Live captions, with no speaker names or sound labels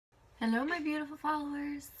Hello my beautiful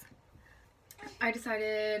followers. I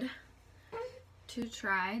decided to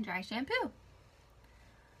try dry shampoo.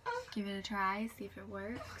 Give it a try, see if it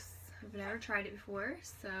works. I've never tried it before,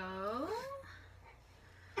 so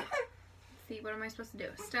let's see, what am I supposed to do?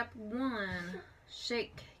 Step 1,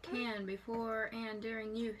 shake can before and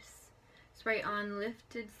during use. Spray on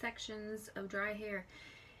lifted sections of dry hair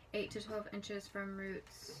 8 to 12 inches from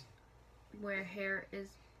roots where hair is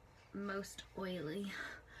most oily.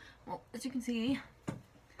 Well, as you can see,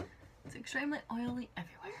 it's extremely oily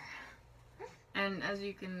everywhere. And as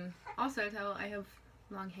you can also tell, I have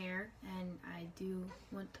long hair and I do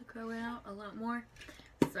want to grow it out a lot more.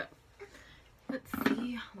 So let's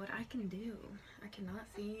see what I can do. I cannot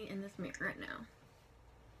see in this mirror right now.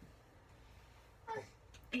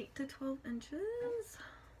 8 to 12 inches.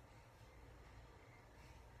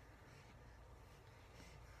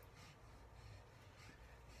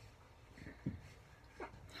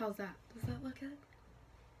 How's that? Does that look good?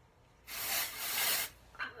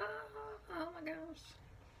 Oh my gosh.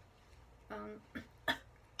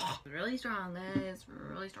 Really strong, guys.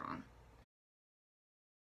 Really strong.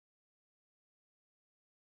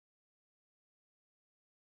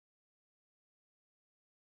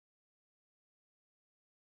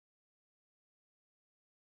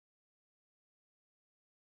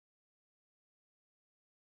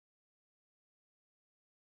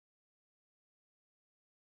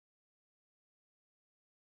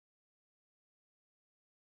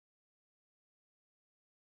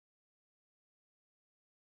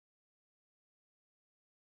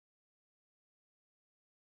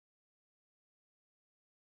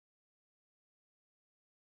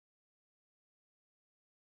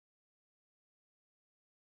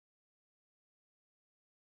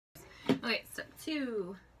 Okay, step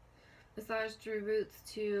 2. Massage through roots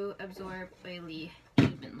to absorb oily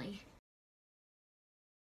evenly.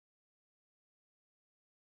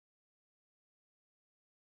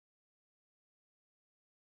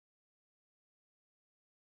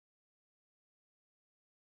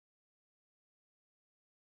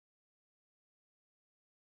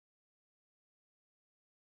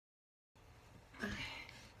 Okay.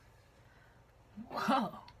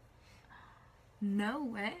 Whoa. No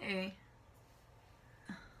way.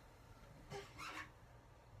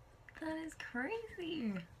 That is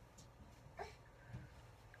crazy.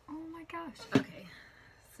 Oh my gosh. Okay.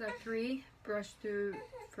 Step 3, brush through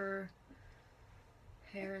for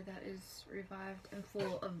hair that is revived and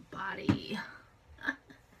full of body.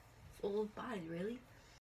 Full of body, really?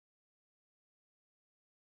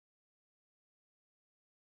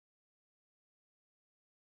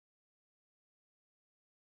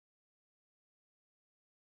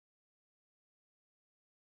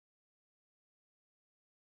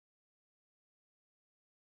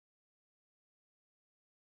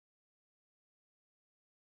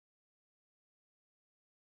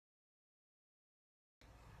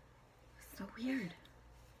 So weird.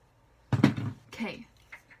 Okay.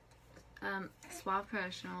 Suave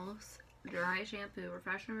Professionals Dry Shampoo,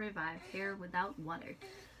 refresh and revive hair without water.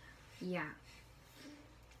 Yeah.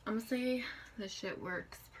 I'm gonna say this shit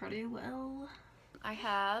works pretty well. I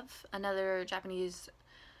have another Japanese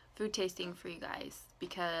food tasting for you guys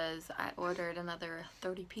because I ordered another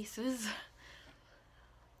 30 pieces.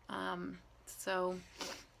 So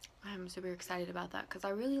I'm super excited about that because I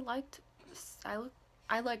really liked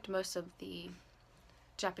I liked most of the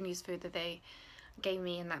Japanese food that they gave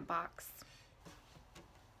me in that box.